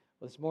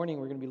Well, this morning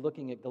we're going to be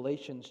looking at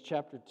Galatians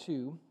chapter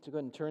 2. So go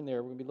ahead and turn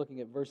there. We're going to be looking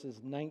at verses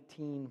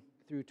 19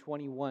 through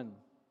 21.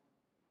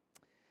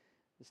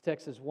 This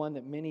text is one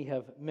that many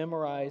have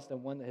memorized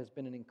and one that has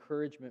been an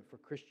encouragement for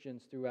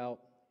Christians throughout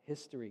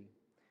history.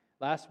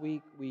 Last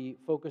week we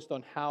focused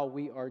on how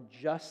we are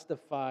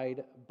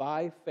justified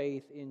by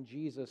faith in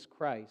Jesus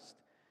Christ.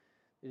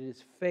 It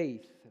is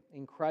faith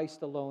in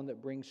Christ alone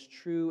that brings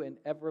true and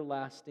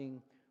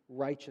everlasting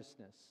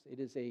righteousness. It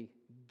is a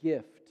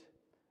gift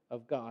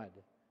of God.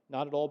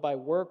 Not at all by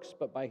works,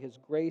 but by His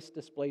grace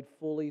displayed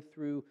fully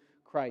through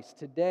Christ.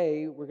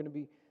 Today, we're going to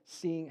be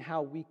seeing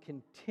how we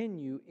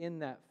continue in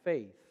that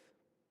faith.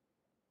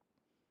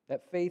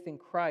 That faith in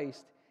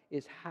Christ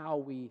is how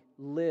we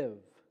live.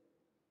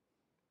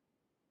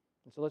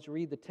 And so let's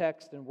read the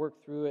text and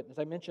work through it. As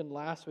I mentioned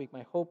last week,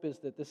 my hope is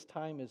that this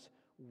time is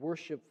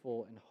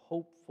worshipful and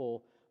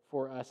hopeful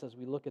for us as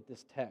we look at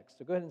this text.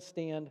 So go ahead and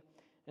stand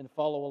and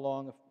follow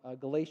along.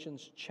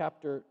 Galatians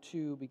chapter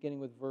 2, beginning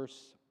with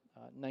verse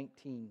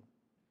 19.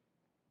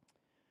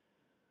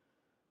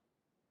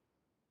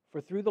 For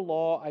through the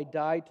law I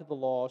died to the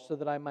law so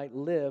that I might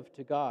live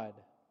to God.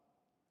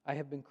 I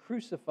have been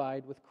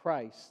crucified with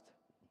Christ.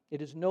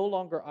 It is no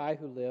longer I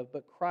who live,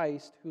 but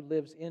Christ who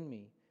lives in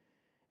me.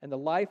 And the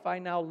life I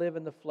now live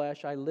in the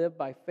flesh, I live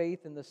by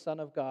faith in the Son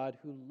of God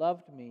who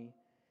loved me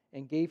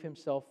and gave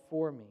Himself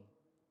for me.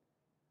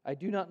 I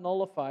do not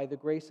nullify the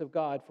grace of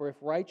God, for if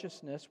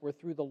righteousness were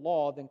through the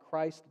law, then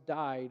Christ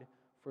died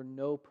for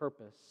no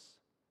purpose.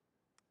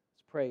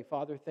 Let's pray.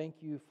 Father, thank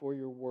You for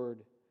Your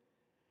word.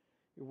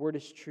 Your word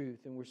is truth,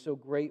 and we're so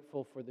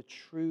grateful for the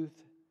truth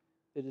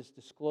that is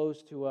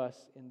disclosed to us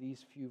in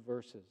these few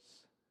verses.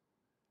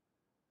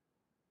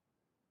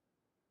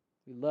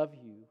 We love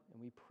You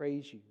and we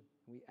praise You,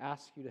 and we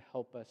ask You to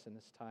help us in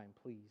this time,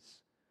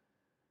 please.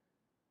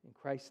 In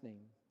Christ's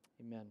name,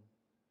 amen.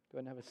 Go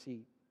ahead and have a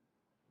seat.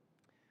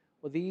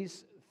 Well,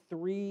 these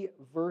three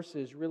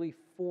verses really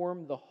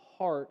form the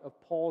heart of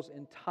Paul's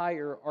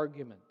entire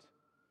argument.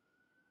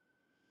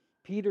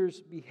 Peter's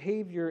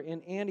behavior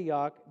in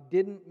Antioch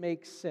didn't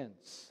make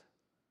sense.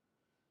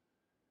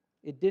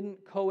 It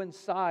didn't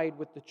coincide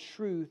with the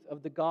truth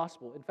of the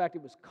gospel. In fact,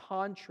 it was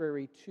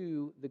contrary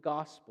to the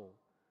gospel.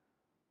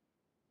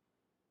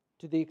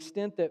 To the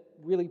extent that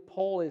really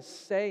Paul is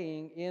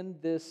saying in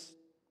this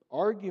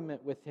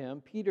argument with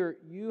him, Peter,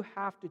 you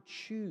have to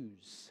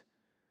choose.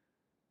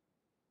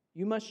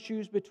 You must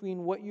choose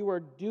between what you are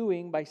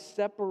doing by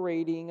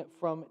separating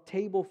from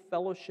table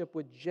fellowship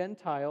with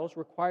Gentiles,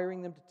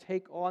 requiring them to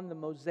take on the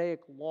Mosaic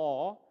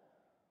law,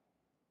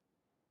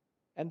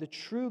 and the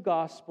true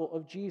gospel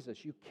of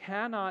Jesus. You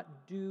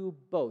cannot do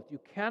both. You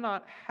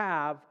cannot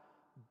have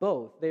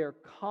both. They are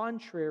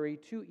contrary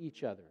to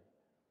each other.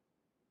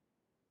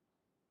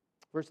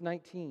 Verse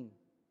 19,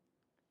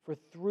 for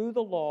through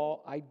the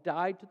law I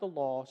died to the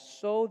law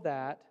so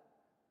that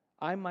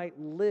I might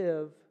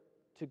live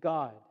to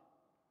God.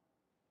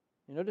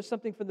 You notice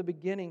something from the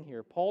beginning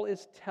here. Paul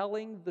is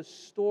telling the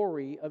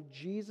story of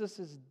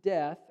Jesus'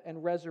 death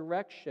and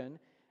resurrection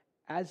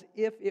as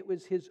if it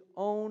was his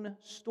own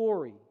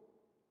story.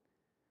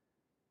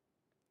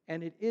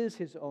 And it is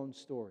his own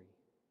story.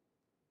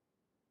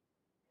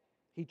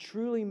 He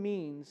truly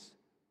means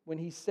when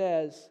he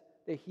says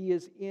that he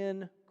is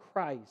in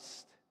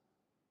Christ.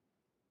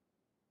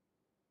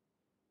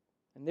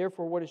 And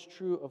therefore, what is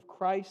true of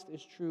Christ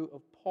is true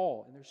of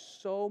Paul. And there's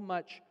so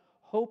much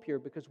hope here,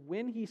 because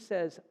when he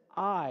says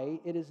I,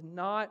 it is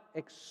not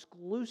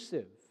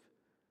exclusive.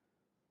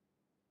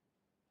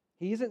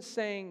 He isn't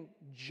saying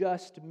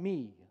just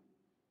me.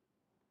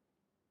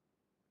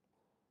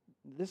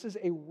 This is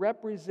a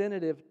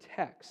representative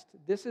text.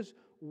 This is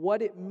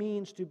what it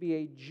means to be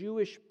a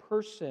Jewish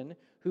person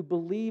who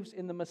believes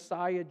in the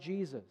Messiah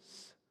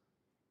Jesus.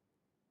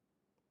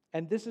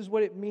 And this is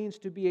what it means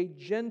to be a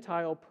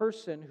Gentile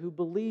person who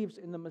believes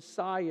in the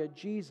Messiah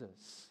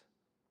Jesus.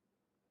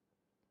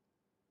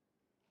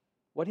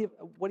 What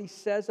he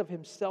says of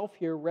himself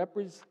here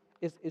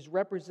is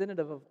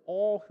representative of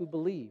all who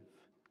believe,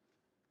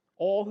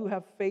 all who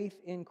have faith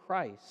in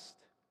Christ.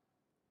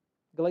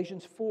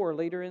 Galatians 4,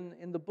 later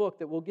in the book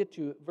that we'll get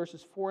to,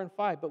 verses 4 and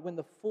 5. But when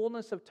the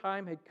fullness of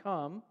time had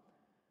come,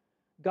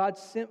 God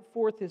sent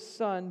forth His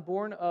Son,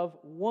 born of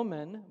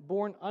woman,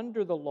 born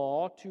under the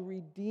law, to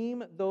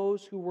redeem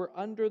those who were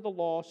under the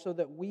law so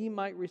that we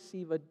might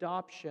receive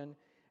adoption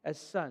as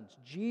sons.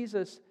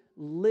 Jesus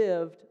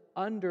lived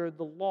under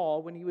the law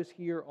when He was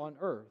here on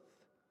earth.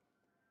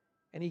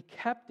 And He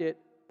kept it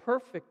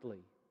perfectly.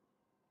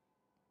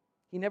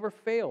 He never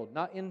failed.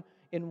 Not in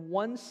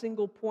one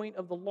single point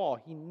of the law.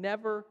 He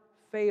never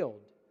failed.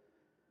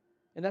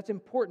 And that's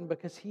important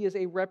because He is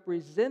a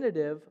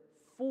representative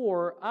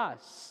for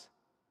us.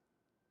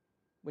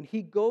 When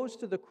He goes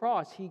to the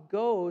cross, He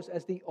goes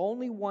as the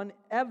only one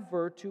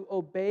ever to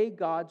obey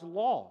God's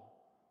law.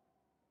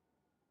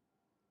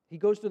 He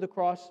goes to the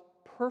cross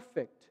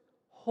perfect,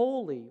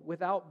 holy,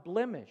 without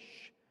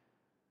blemish.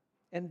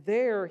 And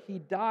there He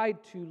died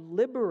to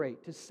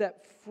liberate, to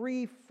set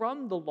free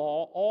from the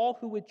law all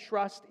who would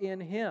trust in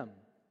Him.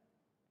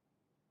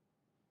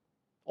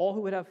 all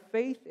who would have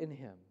faith in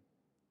him.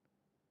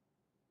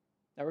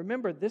 Now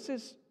remember, this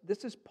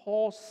is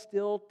Paul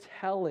still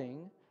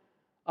telling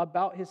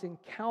about his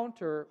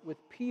encounter with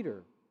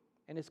Peter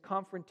and his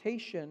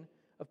confrontation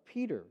of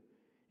Peter.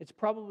 It's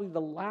probably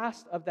the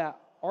last of that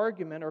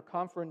argument or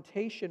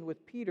confrontation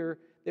with Peter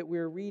that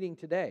we're reading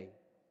today.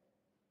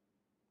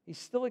 He's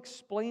still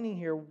explaining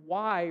here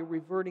why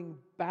reverting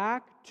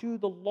back to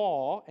the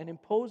law and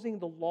imposing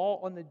the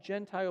law on the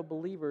Gentile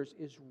believers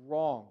is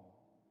wrong.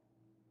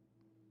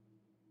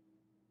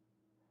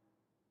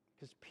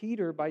 Because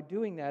Peter, by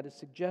doing that, is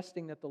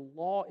suggesting that the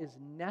law is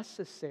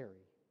necessary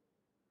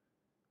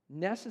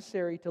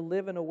to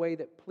live in a way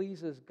that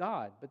pleases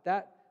God. But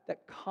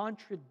that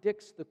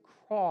contradicts the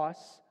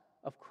cross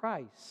of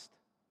Christ.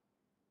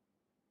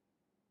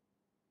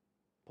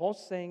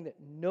 Paul's saying that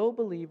no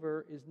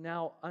believer is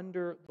now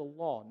under the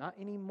law, not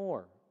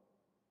anymore.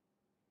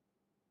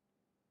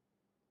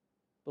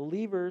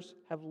 Believers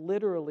have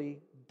literally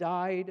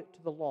died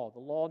to the law. The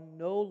law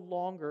no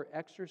longer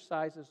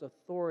exercises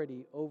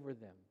authority over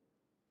them.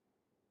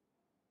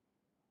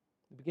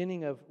 The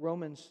beginning of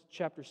Romans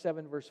chapter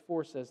 7, verse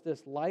 4 says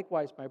this,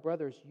 "Likewise, my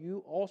brothers, you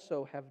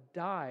also have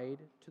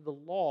died to the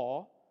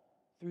law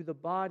through the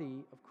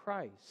body of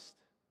Christ."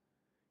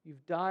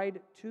 You've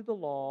died to the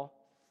law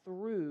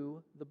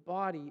through the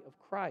body of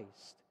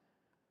Christ.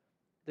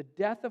 The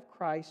death of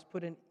Christ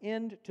put an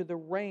end to the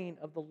reign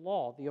of the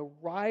law. The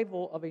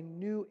arrival of a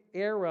new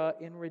era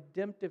in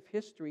redemptive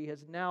history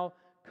has now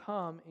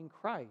come in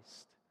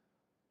Christ.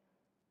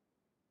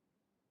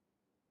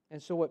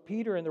 And so what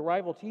Peter and the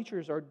rival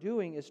teachers are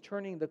doing is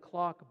turning the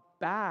clock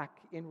back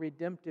in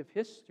redemptive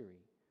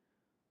history.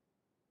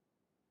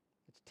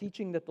 It's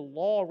teaching that the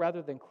law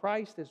rather than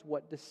Christ is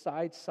what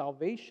decides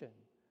salvation.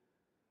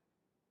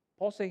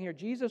 Paul's saying here,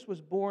 Jesus was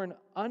born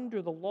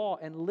under the law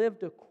and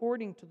lived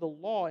according to the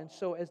law. And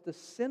so as the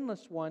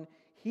sinless one,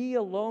 he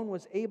alone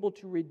was able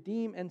to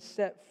redeem and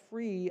set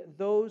free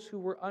those who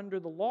were under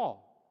the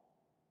law.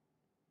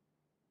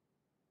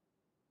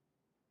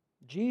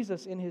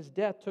 Jesus, in his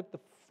death, took the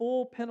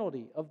full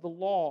penalty of the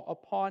law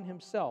upon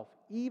himself,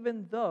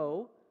 even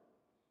though,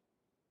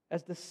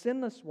 as the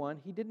sinless one,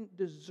 he didn't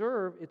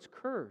deserve its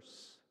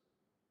curse.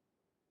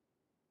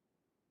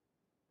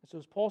 And so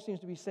as Paul seems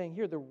to be saying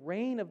here, the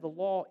reign of the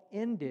law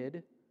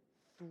ended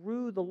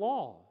through the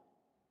law.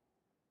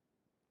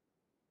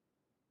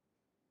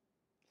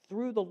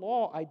 Through the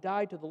law, I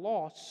died to the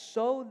law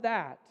so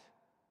that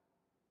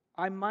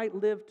I might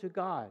live to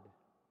God.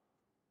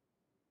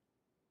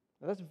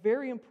 Now, that's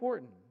very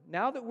important.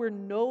 Now that we're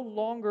no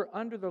longer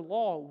under the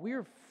law,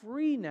 we're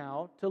free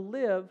now to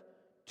live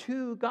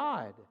to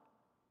God.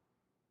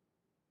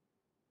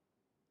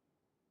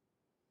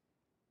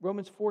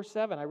 Romans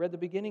 4:7, I read the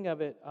beginning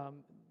of it.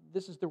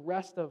 This is the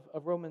rest of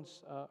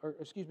Romans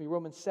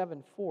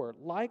 7:4.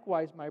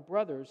 "Likewise, my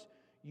brothers,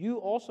 you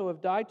also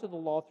have died to the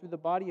law through the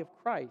body of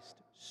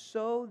Christ,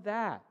 so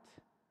that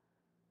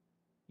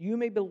you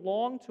may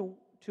belong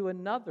to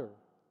another,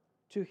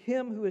 to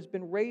him who has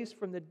been raised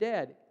from the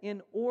dead,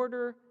 in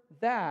order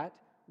that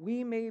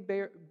we may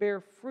bear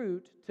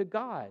fruit to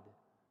God."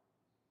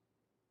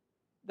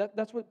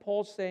 That's what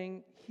Paul's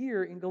saying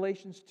here in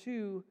Galatians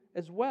 2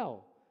 as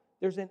well.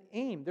 There's an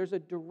aim, there's a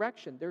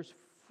direction, there's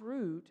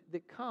fruit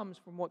that comes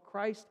from what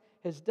Christ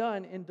has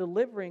done in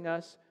delivering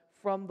us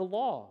from the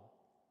law.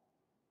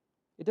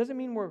 It doesn't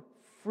mean we're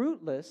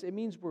fruitless, it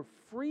means we're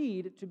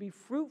freed to be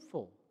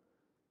fruitful.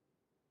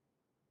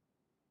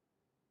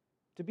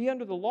 To be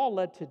under the law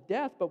led to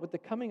death, but with the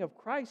coming of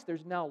Christ,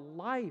 there's now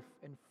life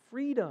and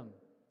freedom.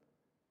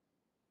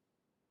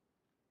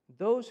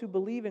 Those who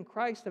believe in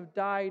Christ have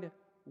died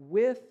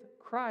with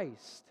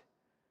Christ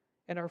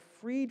and are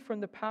freed from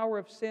the power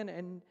of sin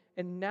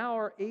and now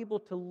are able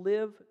to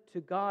live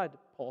to God,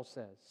 Paul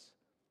says.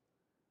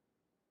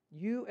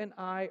 You and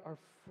I are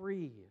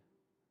free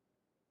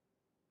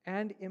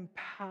and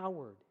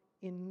empowered,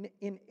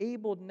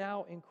 enabled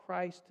now in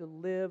Christ to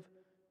live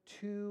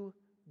to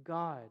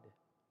God,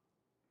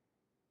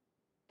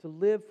 to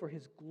live for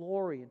His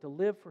glory and to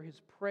live for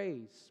His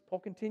praise. Paul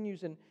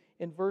continues in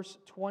verse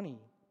 20.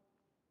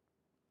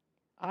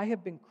 I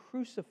have been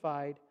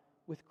crucified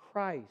with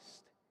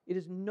Christ. It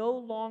is no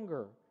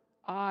longer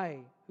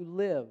I who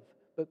live,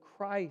 but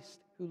Christ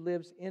who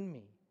lives in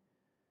me.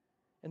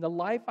 And the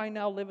life I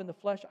now live in the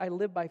flesh, I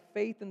live by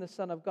faith in the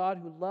Son of God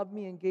who loved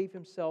me and gave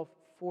Himself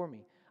for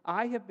me.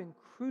 I have been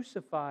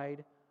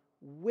crucified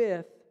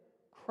with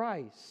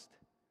Christ.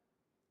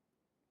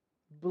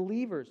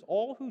 Believers,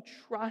 all who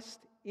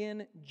trust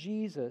in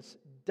Jesus,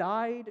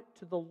 died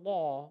to the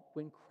law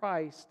when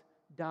Christ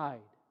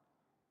died.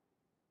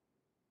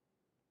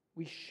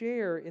 We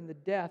share in the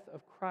death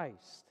of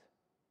Christ.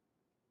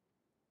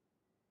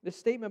 This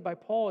statement by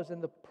Paul is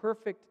in the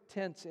perfect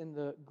tense in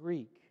the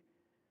Greek.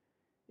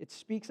 It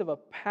speaks of a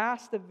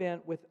past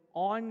event with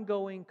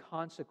ongoing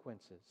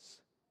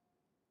consequences.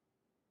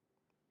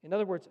 In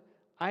other words,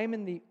 I am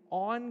in the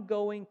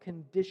ongoing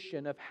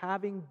condition of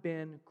having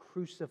been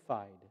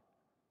crucified.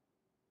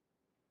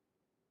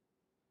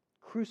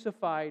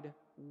 Crucified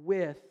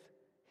with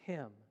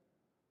Him.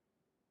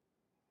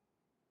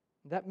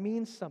 That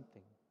means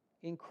something.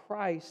 In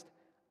Christ,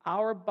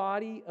 our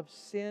body of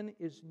sin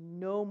is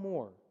no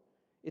more.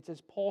 It's,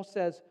 as Paul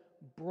says,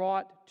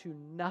 brought to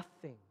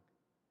nothing.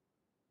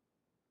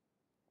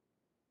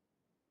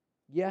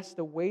 Yes,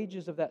 the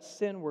wages of that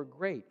sin were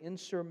great,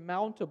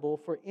 insurmountable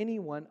for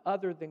anyone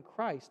other than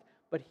Christ,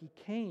 but He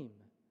came.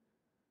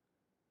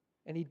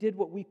 And He did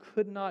what we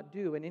could not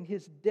do, and in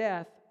His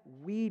death,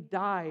 we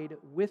died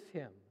with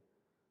Him.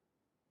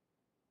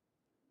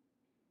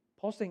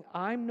 Paul's saying,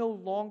 I'm no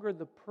longer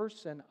the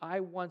person I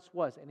once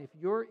was. And if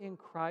you're in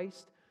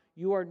Christ,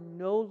 you are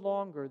no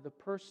longer the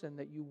person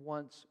that you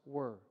once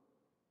were.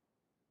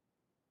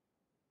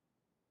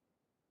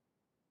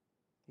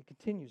 He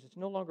continues, it's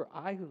no longer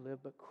I who live,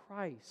 but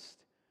Christ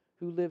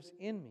who lives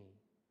in me.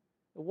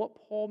 And what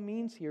Paul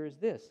means here is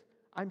this: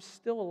 I'm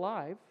still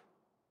alive.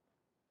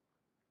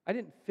 I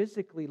didn't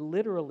physically,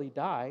 literally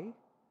die.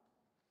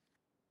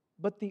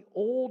 But the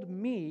old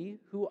me,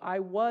 who I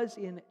was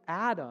in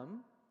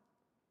Adam,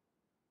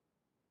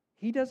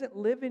 he doesn't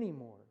live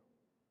anymore.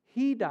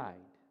 He died.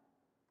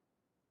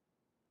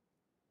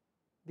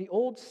 The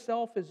old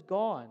self is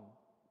gone.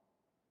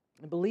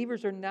 And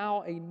believers are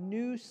now a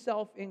new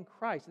self in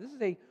Christ. This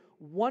is a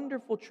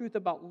wonderful truth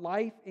about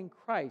life in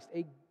Christ,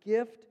 a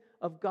gift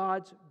of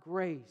God's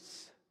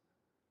grace.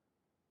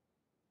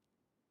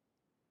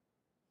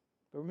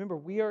 But remember,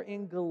 we are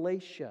in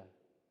Galatia.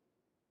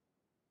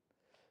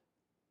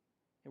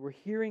 And we're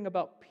hearing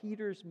about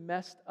Peter's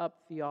messed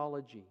up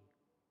theology.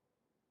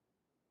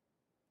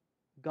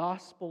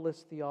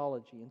 Gospelless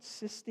theology,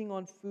 insisting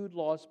on food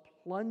laws,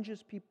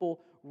 plunges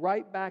people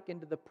right back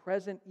into the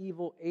present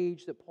evil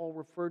age that Paul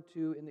referred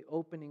to in the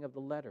opening of the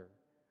letter.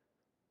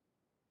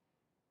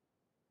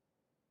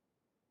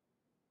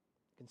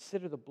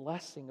 Consider the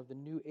blessing of the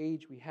new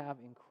age we have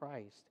in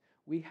Christ.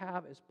 We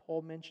have, as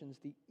Paul mentions,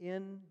 the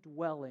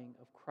indwelling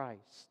of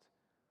Christ.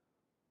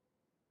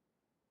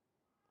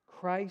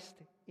 Christ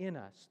in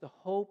us, the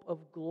hope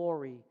of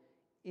glory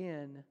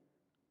in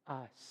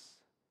us.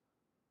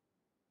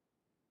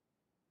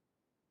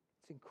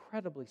 It's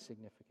incredibly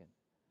significant.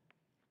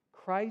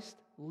 Christ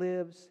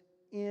lives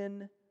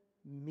in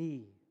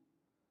me.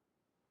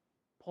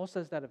 Paul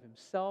says that of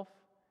himself,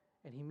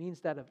 and he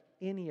means that of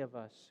any of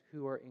us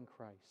who are in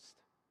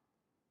Christ.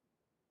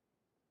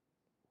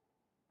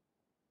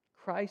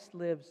 Christ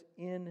lives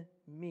in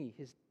me,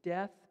 his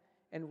death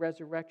and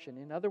resurrection.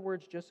 In other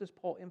words, just as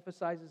Paul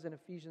emphasizes in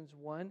Ephesians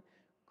 1,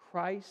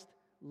 Christ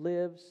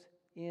lives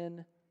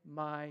in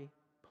my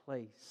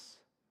place.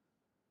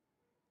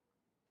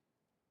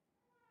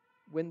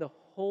 When the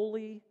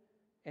holy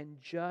and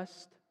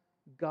just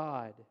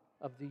God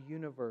of the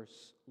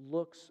universe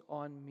looks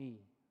on me,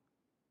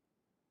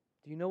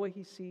 do you know what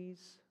he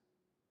sees?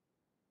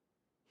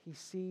 He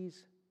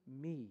sees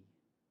me.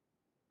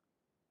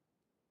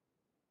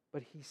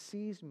 But he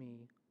sees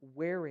me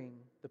wearing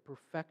the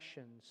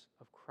perfections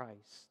of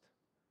Christ.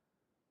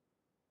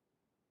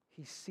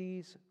 He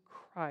sees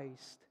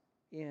Christ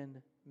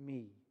in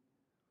me.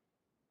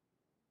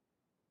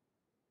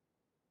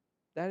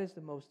 That is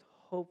the most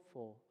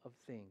hopeful of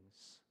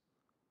things.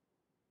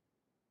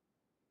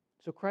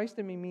 So Christ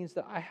in me means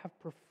that I have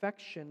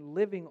perfection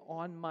living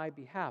on my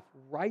behalf,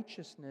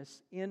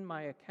 righteousness in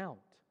my account.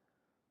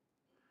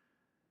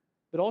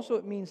 But also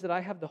it means that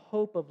I have the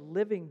hope of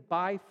living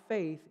by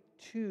faith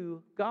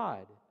to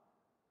God.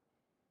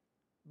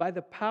 By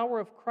the power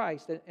of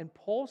Christ. And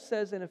Paul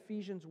says in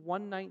Ephesians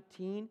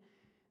 1:19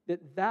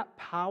 that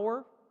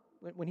power,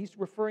 when he's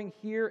referring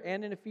here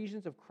and in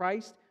Ephesians of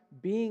Christ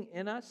being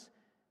in us,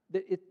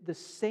 the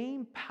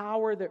same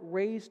power that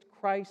raised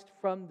Christ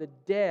from the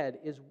dead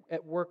is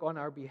at work on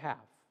our behalf.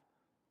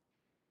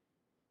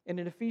 And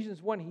in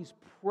Ephesians 1, he's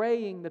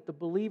praying that the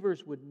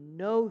believers would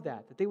know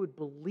that they would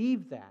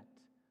believe that.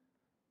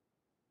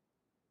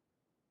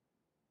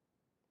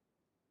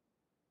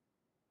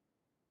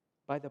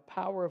 By the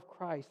power of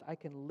Christ, I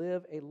can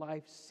live a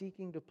life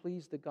seeking to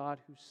please the God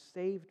who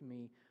saved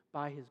me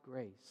by his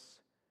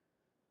grace.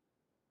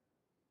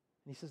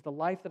 And he says, the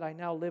life that I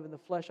now live in the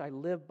flesh, I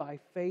live by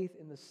faith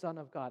in the Son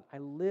of God. I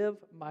live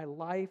my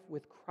life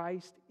with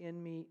Christ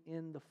in me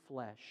in the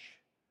flesh.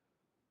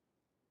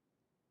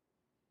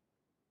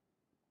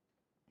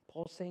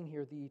 Paul's saying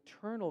here, the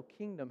eternal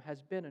kingdom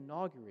has been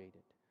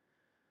inaugurated.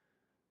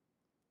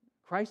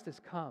 Christ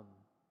has come,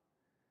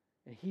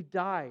 and he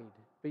died,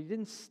 but he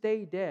didn't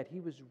stay dead.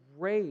 He was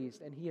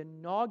raised, and he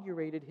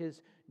inaugurated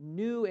his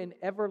new and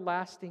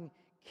everlasting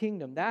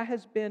kingdom. That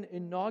has been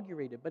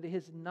inaugurated, but it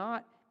has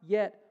not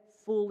yet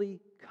fully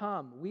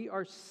come. We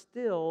are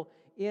still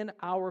in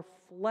our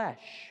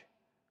flesh.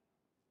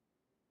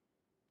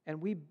 And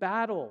we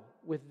battle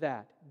with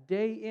that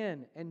day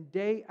in and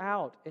day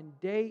out and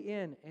day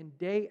in and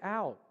day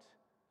out.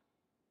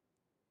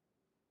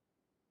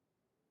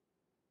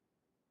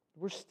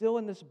 We're still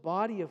in this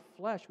body of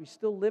flesh. We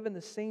still live in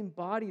the same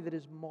body that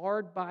is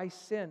marred by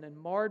sin and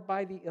marred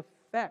by the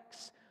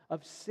effects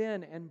of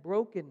sin and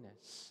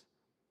brokenness.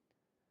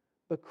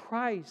 But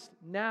Christ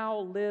now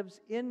lives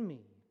in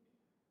me.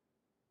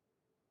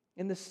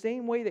 In the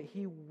same way that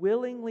He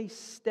willingly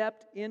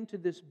stepped into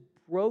this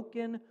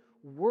broken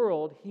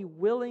world, He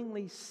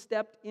willingly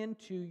stepped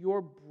into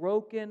your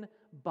broken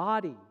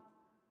body,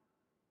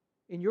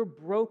 in your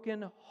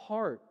broken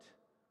heart.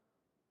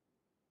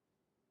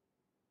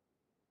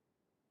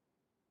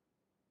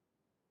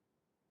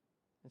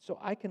 And so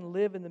I can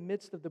live in the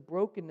midst of the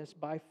brokenness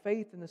by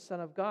faith in the Son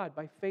of God,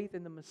 by faith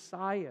in the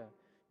Messiah,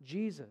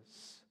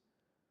 Jesus.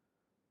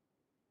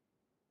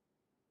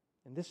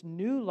 And this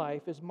new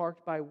life is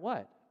marked by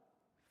what?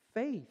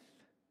 Faith,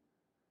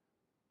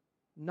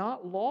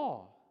 not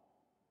law.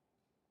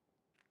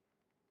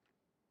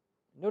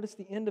 Notice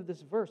the end of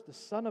this verse, the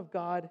Son of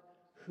God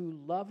who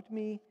loved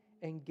me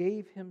and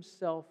gave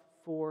Himself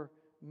for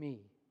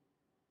me.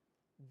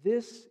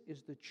 This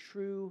is the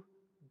true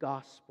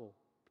gospel,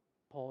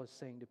 Paul is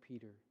saying to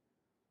Peter.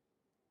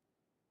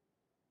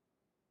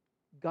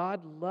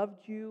 God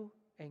loved you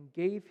and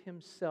gave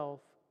Himself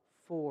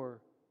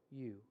for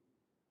you.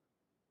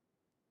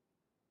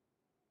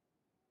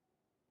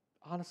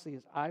 Honestly,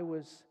 as I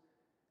was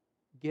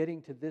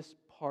getting to this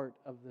part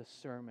of the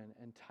sermon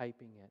and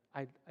typing it,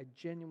 I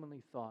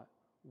genuinely thought,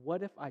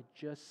 what if I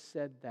just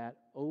said that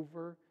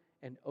over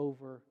and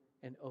over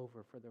and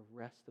over for the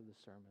rest of the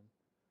sermon?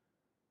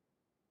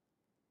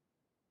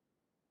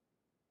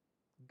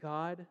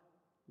 God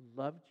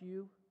loved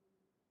you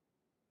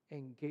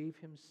and gave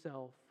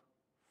Himself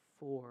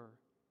for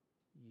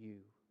you.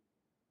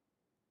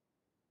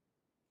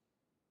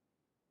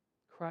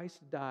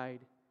 Christ died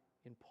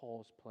in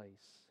Paul's place.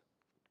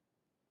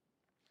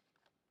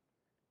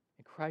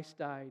 And Christ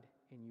died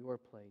in your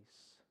place.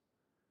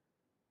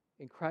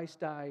 And Christ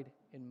died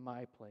in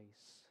my place.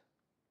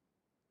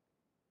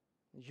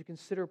 As you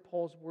consider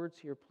Paul's words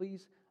here,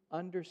 please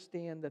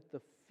understand that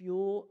the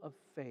fuel of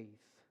faith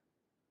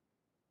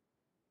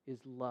is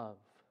love.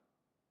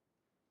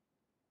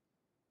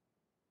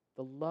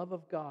 The love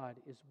of God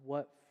is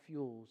what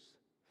fuels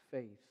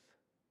faith.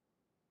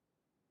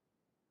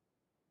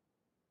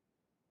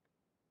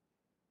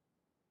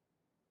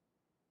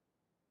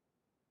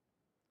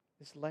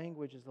 This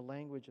language is the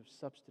language of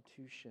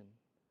substitution.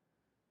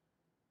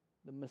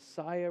 The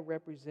Messiah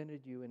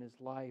represented you in His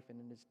life and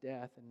in His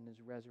death and in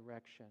His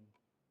resurrection.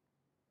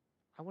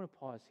 I want to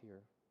pause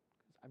here.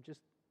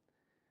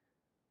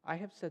 I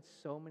have said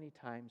so many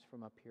times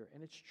from up here,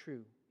 and it's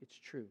true,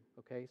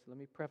 okay? So let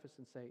me preface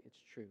and say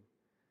it's true.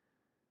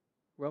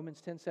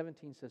 Romans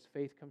 10:17 says,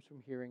 faith comes from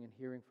hearing, and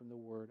hearing from the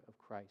word of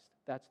Christ.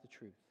 That's the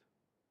truth,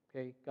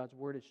 okay? God's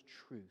word is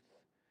truth.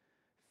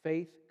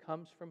 Faith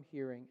comes from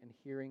hearing, and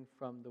hearing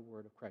from the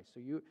word of Christ. So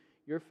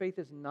your faith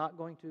is not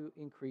going to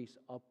increase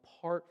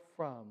apart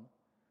from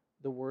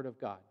the word of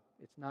God.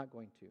 It's not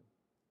going to.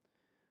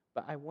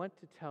 But I want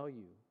to tell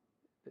you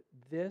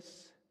that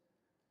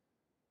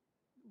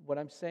what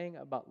I'm saying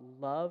about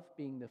love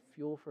being the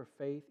fuel for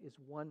faith is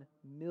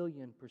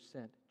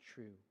 1,000,000%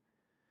 true.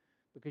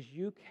 Because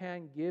you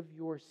can give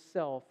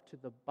yourself to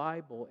the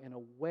Bible in a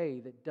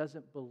way that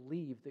doesn't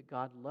believe that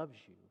God loves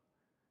you.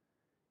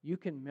 You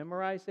can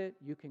memorize it,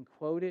 you can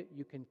quote it,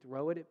 you can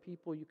throw it at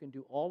people, you can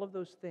do all of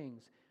those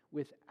things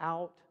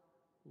without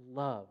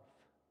love.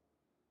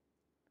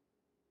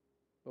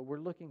 But we're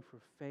looking for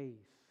faith.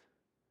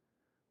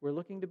 We're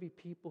looking to be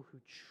people who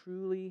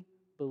truly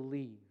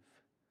believe,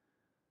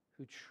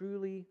 who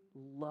truly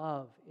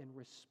love in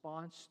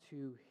response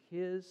to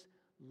His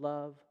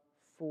love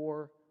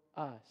for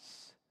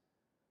us.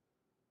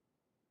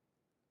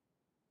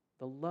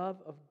 The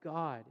love of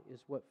God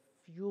is what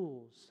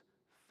fuels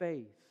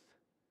faith.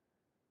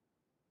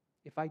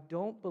 If I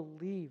don't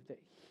believe that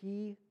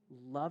He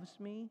loves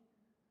me,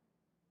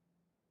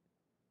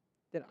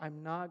 then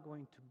I'm not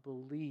going to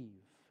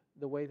believe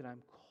the way that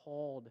I'm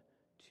called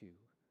to.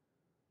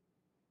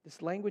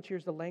 This language here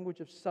is the language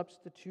of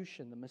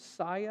substitution. The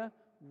Messiah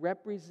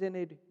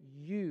represented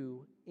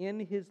you in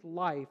His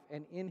life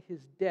and in His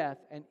death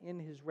and in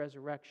His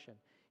resurrection.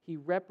 He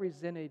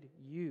represented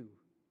you.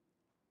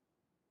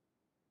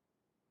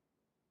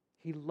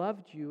 He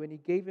loved you and He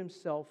gave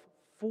Himself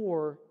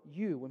for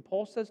you. When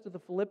Paul says to the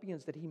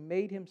Philippians that He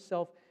made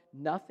Himself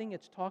nothing,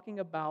 it's talking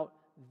about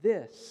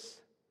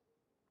this.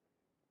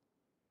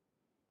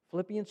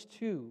 Philippians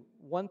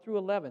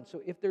 2:1-11.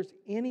 So if there's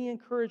any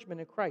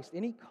encouragement in Christ,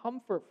 any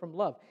comfort from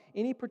love,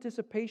 any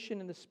participation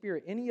in the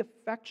Spirit, any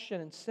affection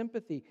and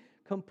sympathy,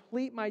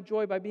 complete my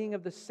joy by being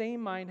of the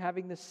same mind,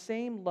 having the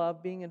same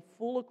love, being in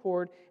full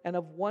accord and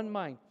of one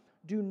mind.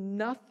 Do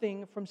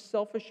nothing from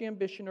selfish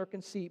ambition or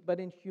conceit, but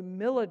in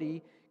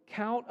humility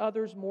count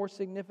others more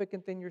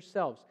significant than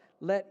yourselves.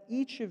 Let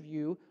each of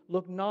you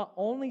look not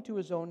only to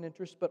his own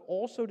interest, but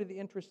also to the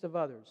interest of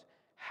others.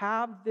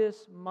 Have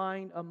this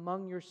mind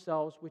among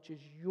yourselves, which is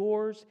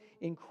yours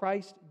in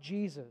Christ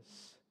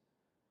Jesus,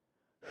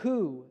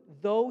 who,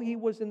 though He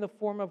was in the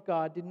form of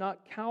God, did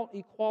not count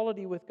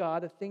equality with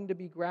God a thing to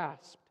be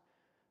grasped,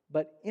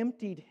 but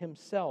emptied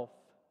Himself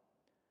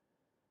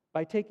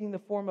by taking the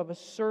form of a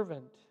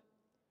servant.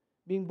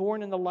 Being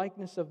born in the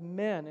likeness of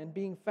men and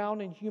being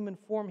found in human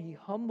form, He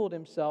humbled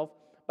Himself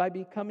by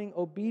becoming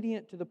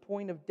obedient to the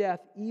point of death,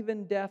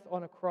 even death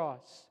on a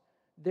cross.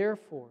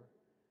 Therefore,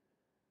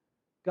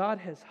 God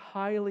has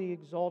highly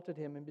exalted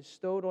him and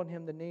bestowed on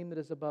him the name that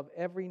is above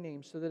every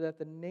name, so that at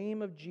the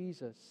name of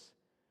Jesus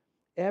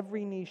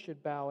every knee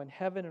should bow in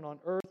heaven and on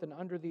earth and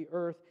under the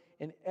earth,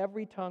 and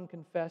every tongue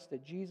confess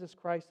that Jesus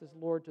Christ is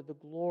Lord, to the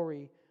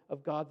glory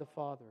of God the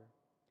Father.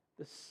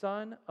 The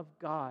Son of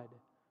God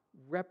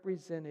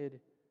represented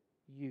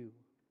you.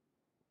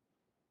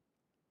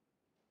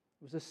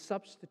 It was a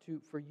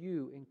substitute for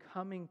you in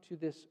coming to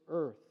this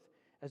earth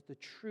as the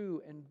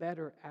true and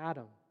better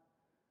Adam,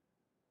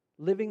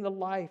 living the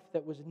life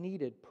that was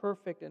needed,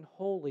 perfect and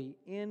holy,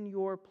 in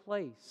your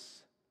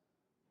place,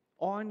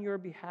 on your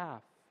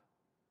behalf.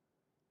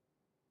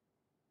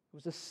 It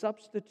was a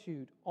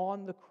substitute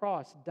on the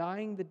cross,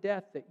 dying the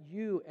death that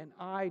you and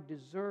I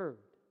deserved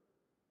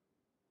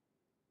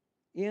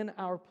in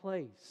our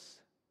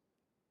place,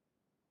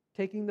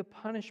 taking the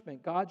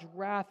punishment, God's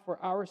wrath for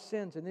our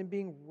sins, and then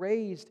being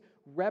raised,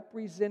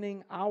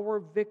 representing our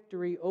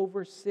victory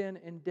over sin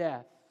and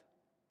death.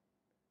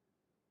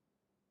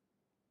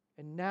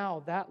 And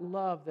now that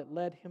love that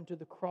led him to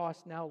the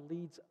cross now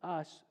leads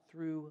us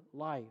through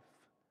life,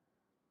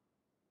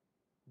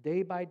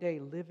 day by day,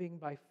 living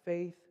by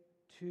faith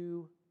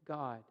to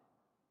God.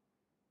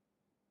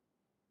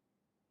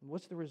 And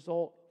what's the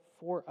result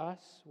for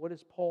us? What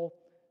is Paul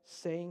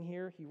saying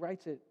here? He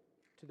writes it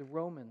to the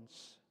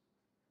Romans.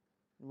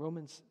 In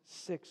Romans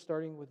 6,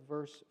 starting with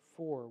verse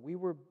 4. We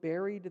were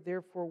buried,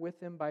 therefore,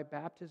 with him by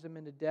baptism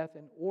into death,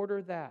 in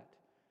order that,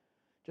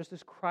 just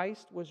as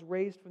Christ was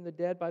raised from the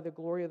dead by the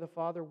glory of the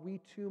Father, we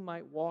too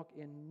might walk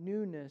in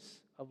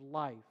newness of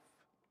life.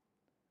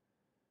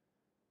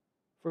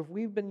 For if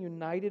we've been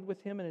united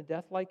with him in a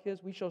death like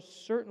his, we shall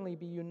certainly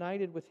be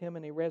united with him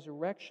in a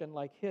resurrection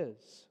like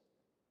his.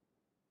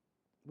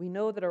 We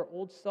know that our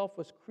old self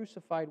was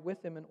crucified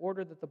with him in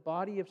order that the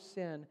body of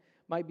sin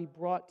might be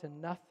brought to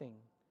nothing,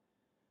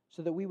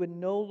 so that we would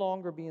no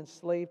longer be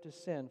enslaved to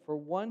sin. For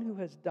one who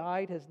has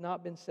died has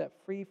not been set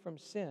free from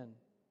sin.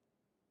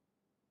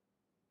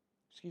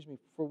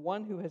 For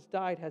one who has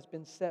died has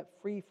been set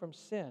free from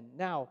sin.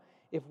 Now,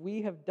 if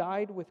we have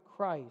died with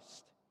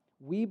Christ,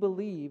 we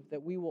believe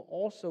that we will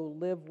also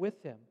live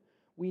with him.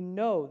 We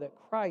know that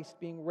Christ,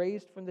 being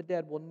raised from the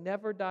dead, will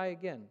never die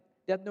again.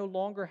 Death no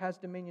longer has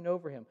dominion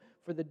over him.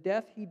 For the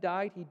death he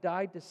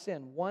died to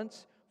sin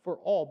once for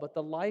all. But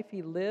the life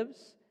he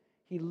lives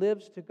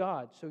to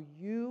God. So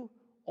you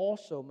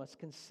also must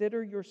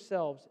consider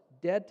yourselves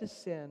dead to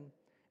sin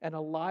and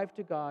alive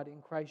to God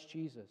in Christ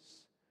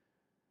Jesus.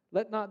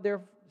 Let not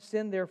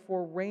sin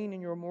therefore reign in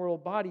your mortal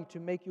body to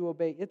make you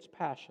obey its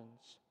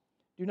passions.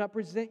 Do not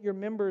present your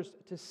members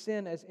to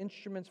sin as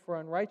instruments for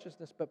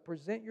unrighteousness, but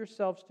present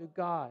yourselves to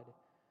God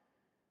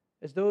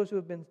as those who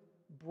have been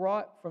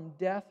brought from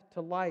death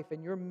to life,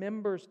 and your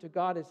members to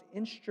God as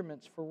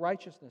instruments for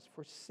righteousness.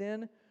 For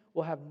sin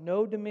will have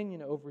no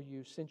dominion over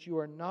you, since you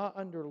are not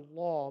under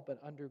law, but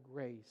under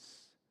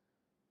grace.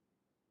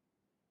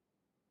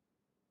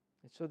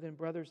 And so then,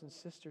 brothers and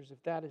sisters,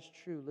 if that is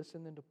true,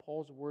 listen then to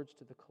Paul's words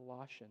to the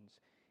Colossians.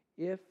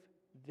 If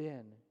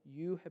then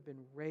you have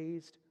been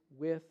raised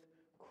with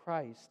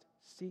Christ,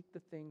 seek the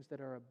things that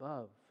are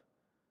above,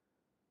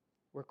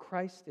 where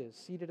Christ is,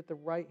 seated at the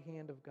right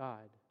hand of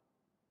God.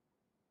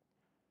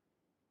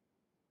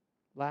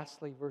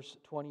 Lastly, verse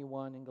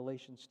 21 in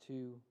Galatians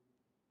 2,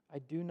 I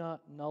do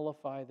not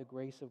nullify the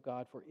grace of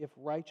God, for if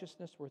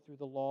righteousness were through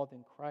the law,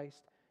 then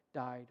Christ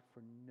died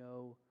for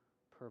no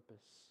purpose.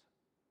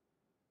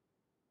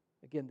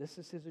 Again, this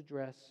is his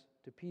address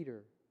to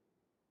Peter.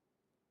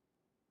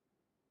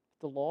 If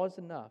the law is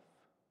enough,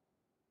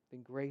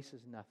 then grace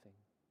is nothing.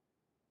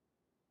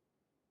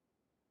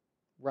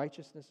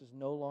 Righteousness is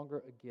no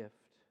longer a gift.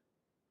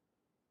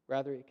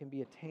 Rather, it can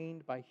be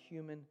attained by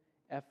human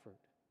effort.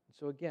 And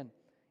so again,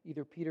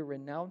 either Peter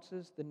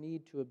renounces the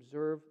need to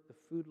observe the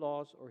food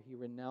laws or he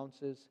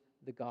renounces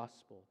the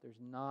gospel. There's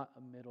not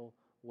a middle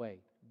way.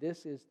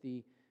 This is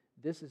the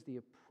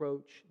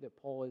approach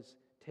that Paul is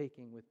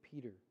taking with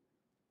Peter.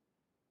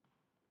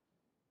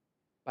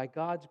 By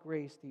God's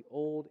grace, the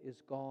old is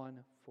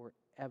gone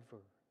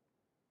forever.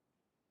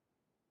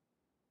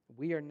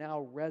 We are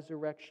now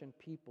resurrection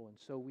people, and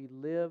so we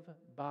live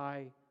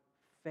by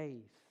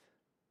faith.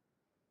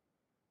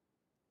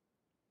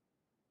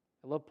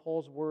 I love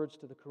Paul's words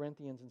to the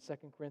Corinthians in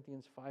 2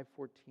 Corinthians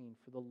 5:14.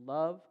 For the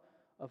love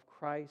of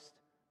Christ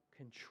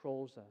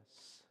controls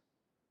us,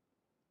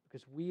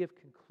 because we have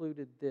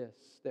concluded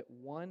this, that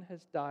one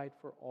has died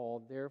for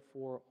all,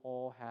 therefore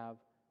all have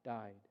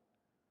died.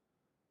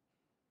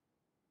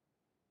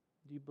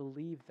 Do you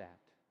believe that?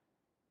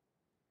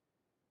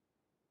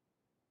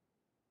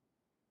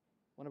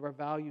 One of our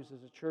values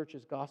as a church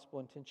is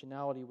gospel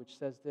intentionality, which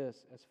says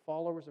this: as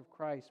followers of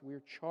Christ, we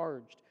are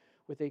charged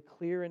with a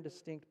clear and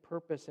distinct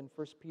purpose in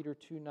 1 Peter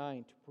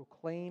 2:9 to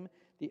proclaim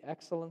the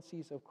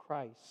excellencies of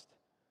Christ.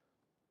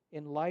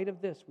 In light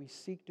of this, we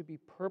seek to be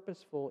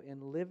purposeful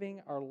in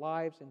living our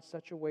lives in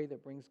such a way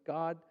that brings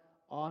God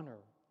honor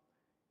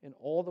in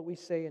all that we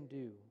say and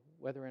do,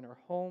 whether in our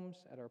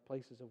homes, at our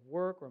places of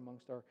work, or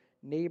amongst our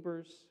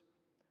neighbors.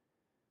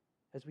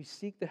 As we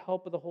seek the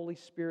help of the Holy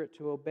Spirit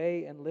to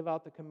obey and live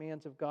out the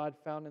commands of God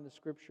found in the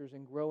Scriptures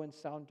and grow in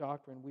sound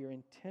doctrine, we are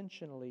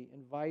intentionally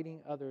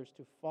inviting others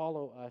to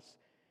follow us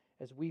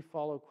as we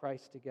follow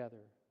Christ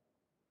together.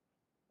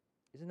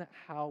 Isn't that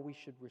how we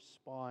should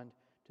respond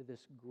to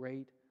this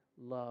great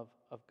love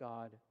of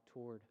God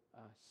toward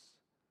us?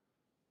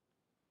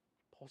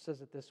 Paul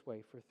says it this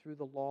way, "For through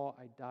the law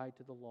I died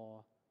to the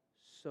law,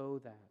 so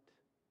that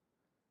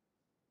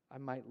I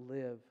might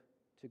live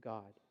to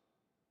God.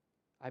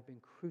 I've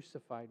been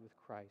crucified with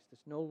Christ.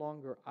 It's no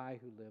longer I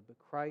who live, but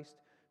Christ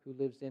who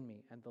lives in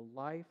me. And the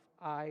life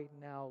I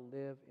now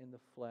live in the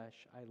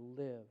flesh, I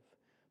live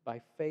by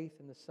faith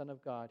in the Son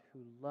of God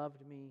who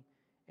loved me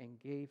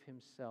and gave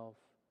himself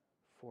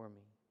for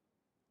me."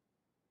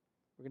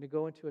 We're going to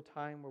go into a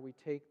time where we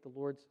take the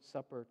Lord's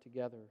Supper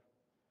together.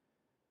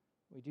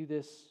 We do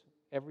this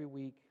every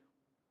week,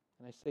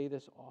 and I say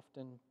this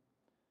often.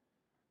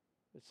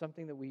 It's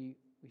something that we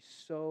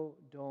so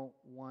don't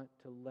want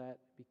to let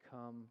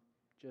become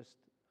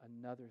just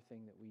another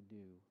thing that we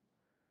do,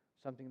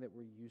 something that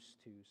we're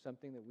used to,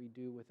 something that we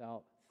do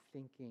without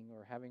thinking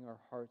or having our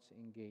hearts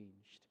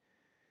engaged.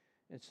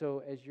 And so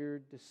as you're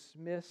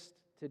dismissed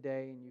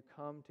today and you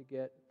come to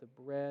get the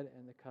bread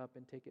and the cup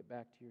and take it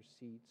back to your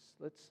seats,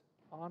 let's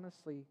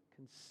honestly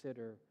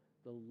consider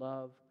the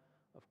love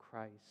of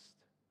Christ,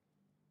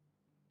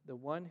 the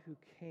one who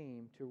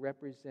came to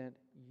represent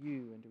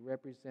you and to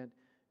represent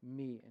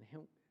me,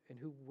 and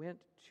who went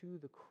to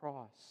the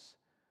cross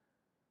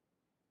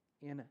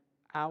in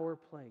our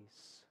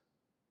place.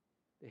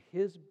 That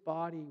his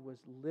body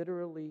was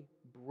literally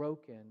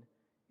broken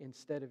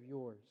instead of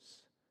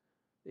yours.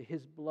 That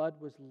his blood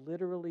was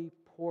literally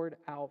poured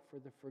out for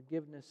the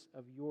forgiveness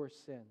of your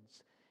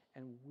sins.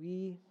 And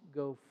we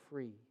go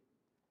free.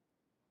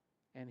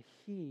 And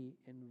he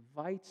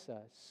invites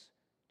us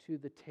to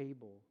the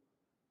table.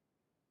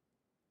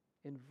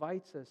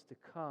 Invites us to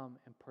come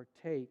and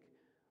partake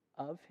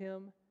of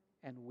him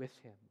and with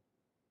him.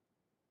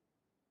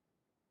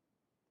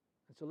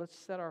 And so let's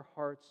set our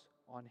hearts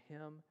on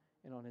him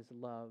and on his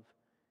love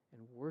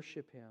and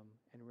worship him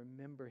and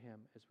remember him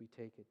as we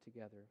take it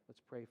together. Let's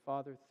pray.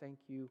 Father, thank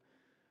you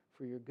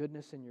for your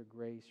goodness and your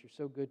grace. You're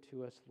so good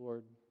to us,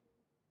 Lord,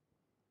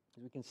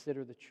 as we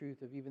consider the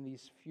truth of even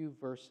these few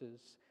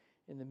verses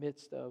in the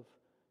midst of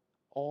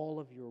all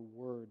of your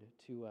word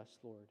to us,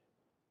 Lord.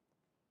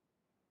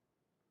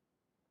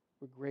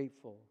 We're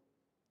grateful.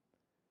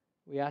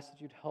 We ask that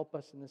you'd help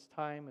us in this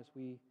time as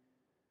we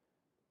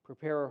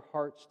prepare our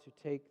hearts to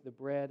take the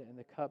bread and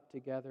the cup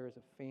together as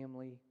a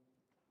family.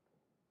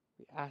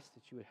 We ask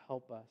that you would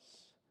help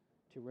us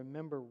to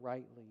remember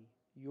rightly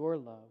your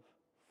love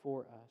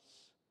for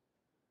us,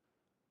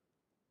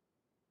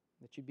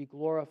 that you'd be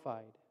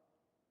glorified.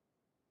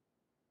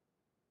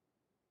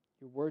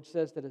 Your word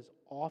says that as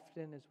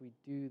often as we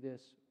do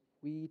this,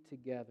 we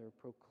together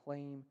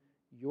proclaim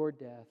your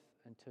death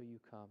until you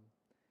come.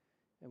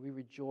 And we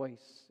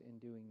rejoice in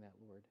doing that,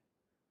 Lord.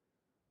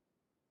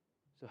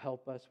 So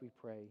help us, we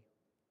pray.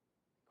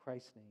 In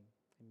Christ's name,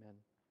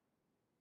 amen.